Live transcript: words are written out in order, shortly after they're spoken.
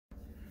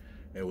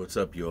Hey, what's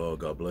up, you all?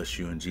 God bless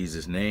you in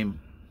Jesus' name.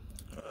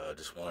 I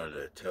just wanted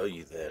to tell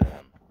you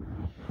that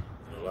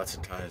lots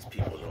of times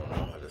people don't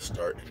know how to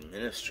start in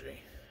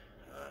ministry.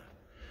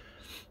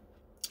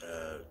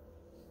 Uh,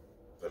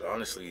 but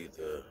honestly,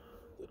 the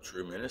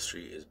true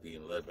ministry is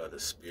being led by the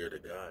Spirit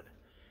of God.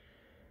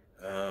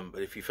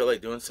 But if you feel like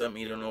doing something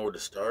you don't know where to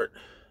start,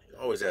 you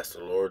always ask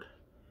the Lord.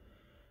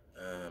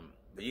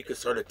 But you could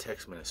start a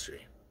text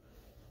ministry.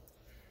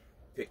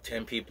 Pick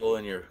 10 people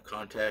in your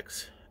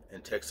contacts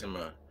and text them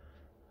a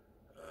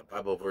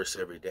Bible verse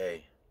every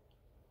day.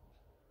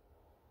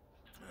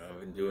 I've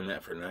been doing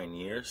that for 9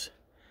 years.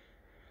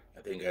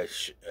 I think I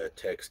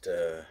text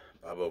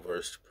Bible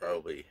verse to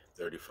probably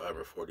 35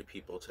 or 40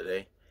 people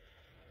today.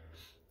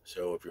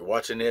 So if you're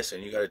watching this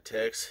and you got a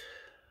text,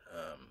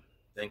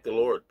 thank the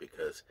Lord,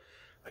 because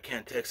I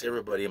can't text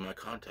everybody in my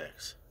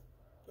contacts.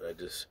 But I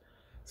just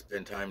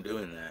spend time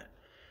doing that.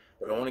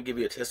 But I want to give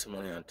you a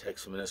testimony on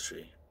text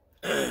ministry.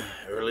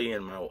 Early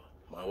in my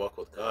walk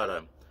with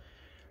God,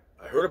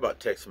 I heard about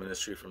text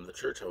ministry from the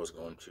church I was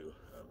going to,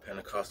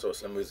 Pentecostal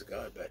Assemblies of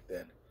God back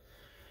then.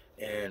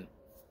 And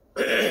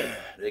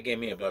they gave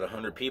me about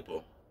 100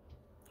 people,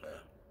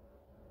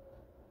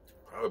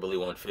 probably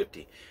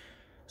 150.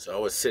 So I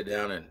would sit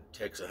down and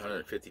text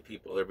 150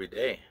 people every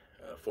day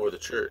for the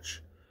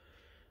church,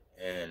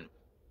 and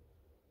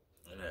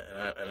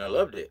I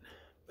loved it.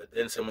 But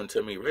then someone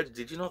told me, "Reg,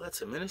 did you know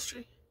that's a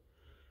ministry?"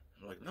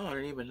 I'm like, "No, I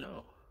didn't even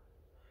know."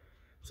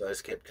 So I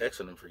just kept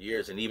texting them for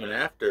years, and even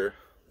after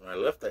when I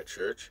left that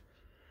church,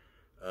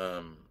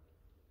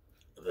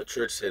 the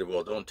church said,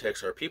 "Well, don't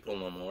text our people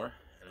no more."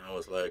 And I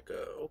was like,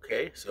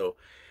 "Okay." So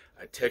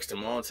I texted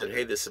them all and said,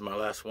 "Hey, this is my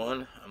last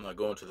one. I'm not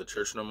going to the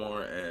church no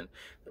more." And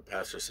the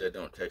pastor said,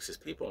 "Don't text his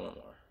people no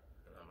more."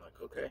 And I'm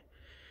like, "Okay."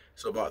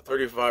 So about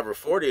 35 or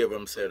 40 of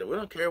them said, "We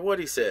don't care what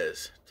he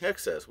says.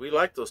 Text us. We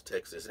like those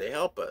texts. They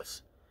help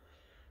us."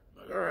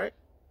 I'm like, "All right."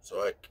 So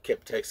I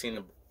kept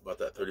texting about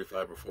that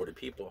 35 or 40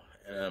 people.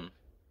 And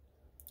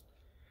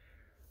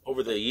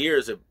over the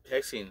years of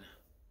texting,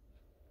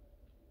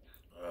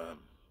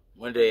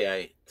 one day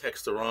I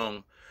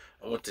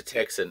went to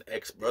text an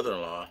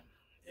ex-brother-in-law,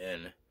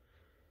 and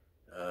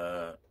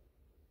I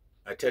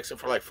texted him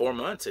for like 4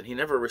 months, and he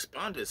never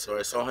responded. So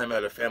I saw him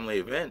at a family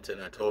event,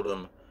 and I told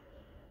him,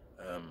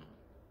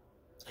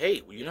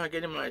 "Hey, you're not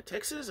getting my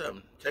texts?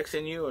 I'm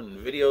texting you and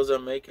videos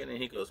I'm making." And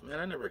he goes, "Man,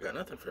 I never got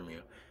nothing from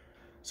you."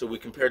 So we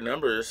compared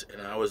numbers,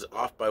 and I was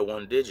off by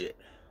 1 digit.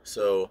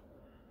 So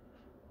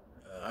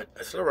I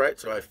said, "All right."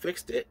 So I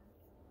fixed it.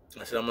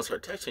 I said, "I'm going to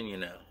start texting you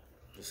now."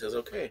 He says,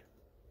 "Okay."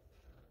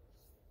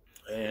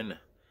 And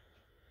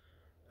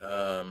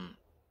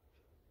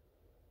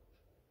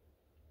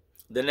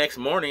the next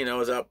morning, I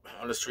was out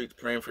on the streets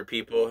praying for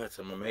people. Had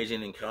some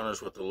amazing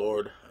encounters with the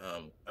Lord.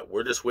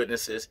 We're just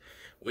witnesses.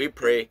 We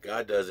pray,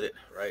 God does it,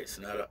 right? It's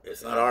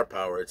not our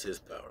power; it's His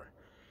power.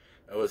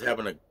 I was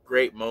having a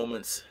great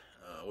moments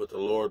with the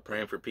Lord,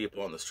 praying for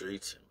people on the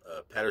streets,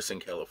 Patterson,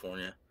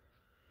 California,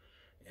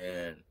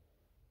 and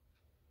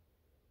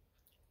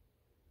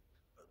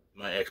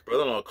my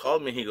ex-brother-in-law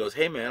called me. He goes,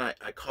 "Hey, man,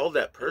 I called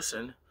that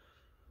person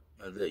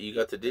that you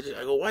got the digit."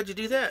 I go, "Why'd you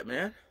do that,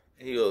 man?"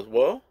 And he goes,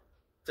 "Well,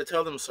 to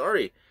tell them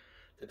sorry,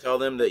 to tell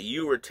them that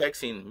you were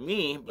texting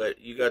me, but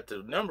you got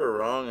the number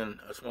wrong, and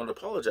I just wanted to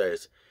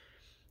apologize."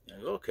 And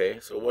I go,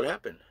 "Okay, so what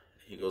happened?"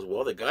 He goes,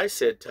 "Well, the guy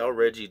said, tell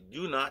Reggie,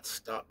 do not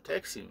stop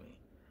texting me."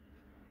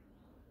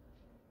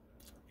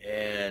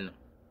 And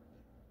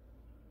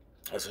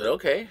I said,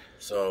 "Okay."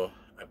 So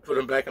I put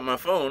him back on my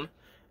phone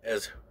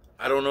as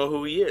I don't know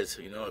who he is,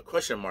 a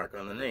question mark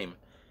on the name.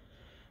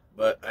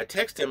 But I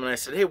texted him and I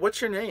said, "Hey, what's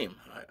your name?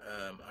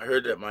 I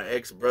heard that my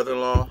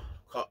ex-brother-in-law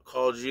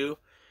called you."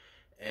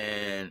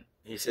 And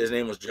he said his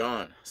name was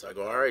John. So I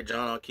go, "All right,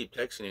 John, I'll keep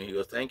texting you." He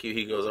goes, "Thank you."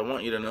 He goes, "I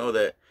want you to know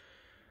that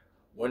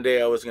one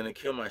day I was going to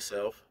kill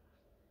myself,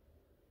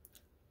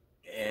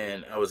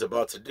 and I was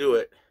about to do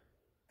it,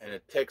 and a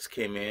text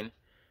came in,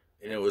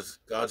 and it was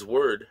God's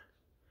word.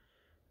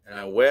 And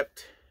I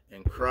wept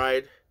and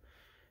cried,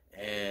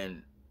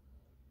 and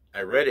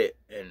I read it,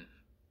 and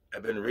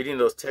I've been reading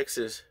those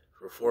texts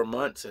for 4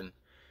 months, and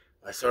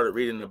I started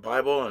reading the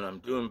Bible, and I'm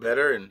doing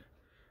better. And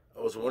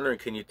I was wondering,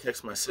 can you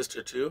text my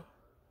sister too?"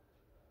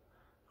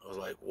 I was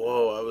like,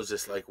 whoa. I was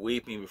just like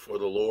weeping before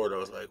the Lord. I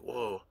was like,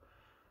 whoa,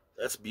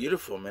 that's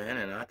beautiful, man.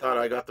 And I thought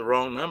I got the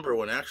wrong number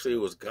when actually it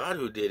was God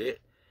who did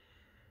it.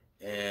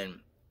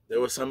 And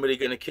there was somebody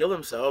going to kill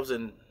themselves,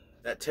 and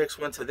that text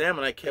went to them,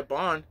 and I kept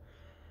on.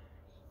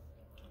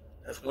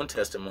 That's one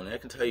testimony. I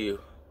can tell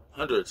you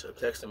hundreds of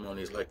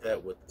testimonies like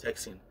that with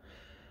texting.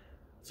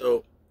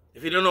 So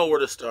if you don't know where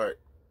to start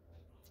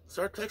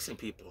texting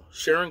people,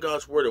 sharing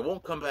God's word. It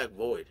won't come back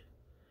void.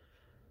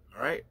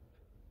 All right?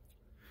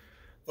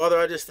 Father,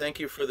 I just thank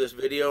you for this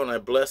video, and I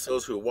bless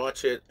those who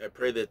watch it. I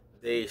pray that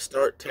they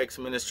start text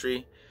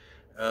ministry.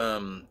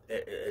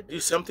 Do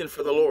something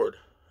for the Lord,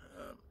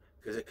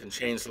 because it can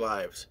change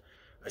lives.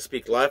 I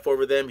speak life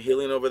over them,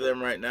 healing over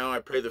them right now. I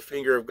pray the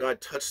finger of God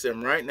touch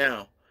them right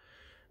now.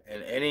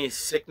 And any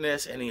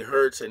sickness, any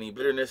hurts, any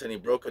bitterness, any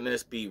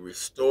brokenness be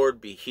restored,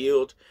 be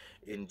healed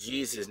in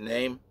Jesus'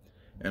 name.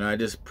 And I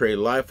just pray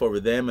life over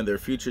them and their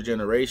future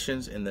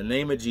generations in the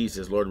name of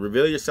Jesus. Lord,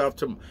 reveal yourself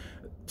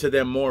to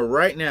them more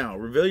right now.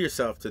 Reveal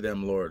yourself to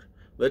them, Lord.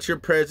 Let your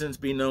presence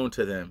be known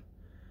to them.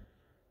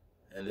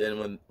 And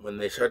then when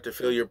they start to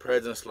feel your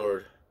presence,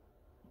 Lord,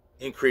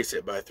 increase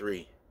it by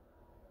 3.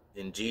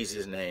 In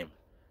Jesus' name,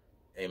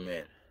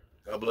 amen.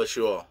 God bless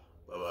you all.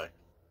 Bye-bye.